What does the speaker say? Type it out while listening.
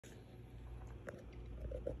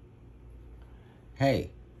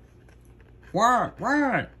Hey. What?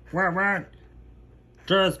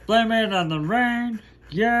 Just blame it on the rain.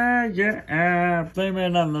 Yeah. Blame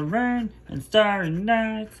it on the rain and starry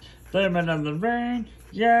nights. Blame it on the rain.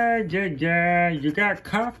 Yeah. You got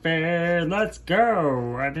coffee. Let's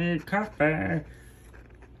go. I need coffee.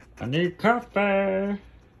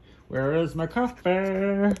 Where is my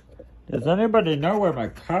coffee? Does anybody know where my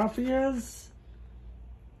coffee is?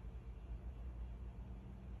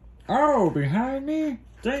 Oh, behind me?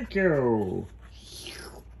 Thank you.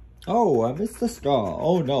 Oh, I missed the straw.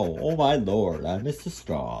 Oh no, oh my lord, I missed the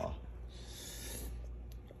straw.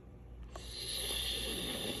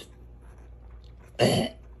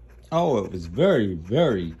 Oh, it was very,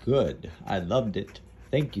 very good. I loved it.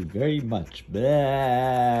 Thank you very much. Blah.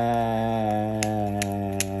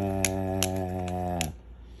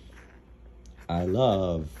 I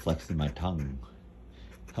love flexing my tongue.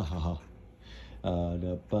 Ha ha ha. I'm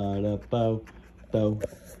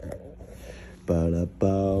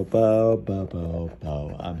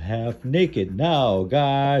half naked now,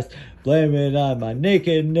 guys. Blame it on my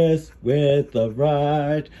nakedness with the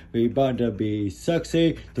right. We bound to be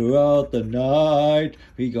sexy throughout the night.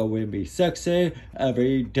 We go and be sexy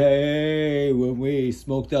every day when we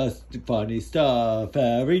smoke the funny stuff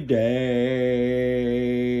every day.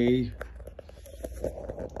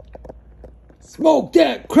 Smoke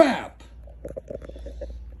that crap!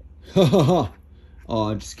 Ha ha ha. Oh,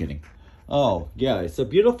 I'm just kidding. Oh, yeah, it's a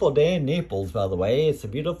beautiful day in Naples, by the way. It's a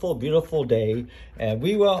beautiful, beautiful day. And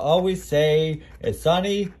we will always say it's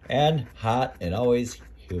sunny and hot and always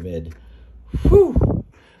humid. Whew!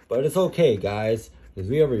 But it's okay, guys, because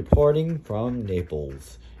we are reporting from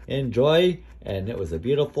Naples. Enjoy, and it was a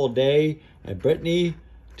beautiful day. And Brittany,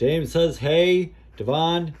 James says hey.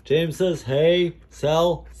 Devon, James says hey.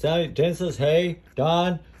 James says hey.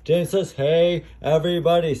 Don, James says hey.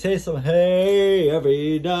 Everybody say some hey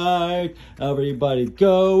every night. Everybody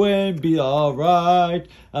go and be alright.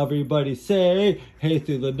 Everybody say hey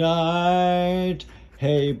through the night.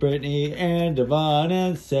 Hey Brittany and Devon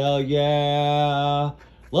and Sal, yeah.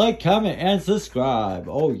 Like, comment, and subscribe.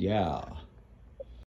 Oh yeah.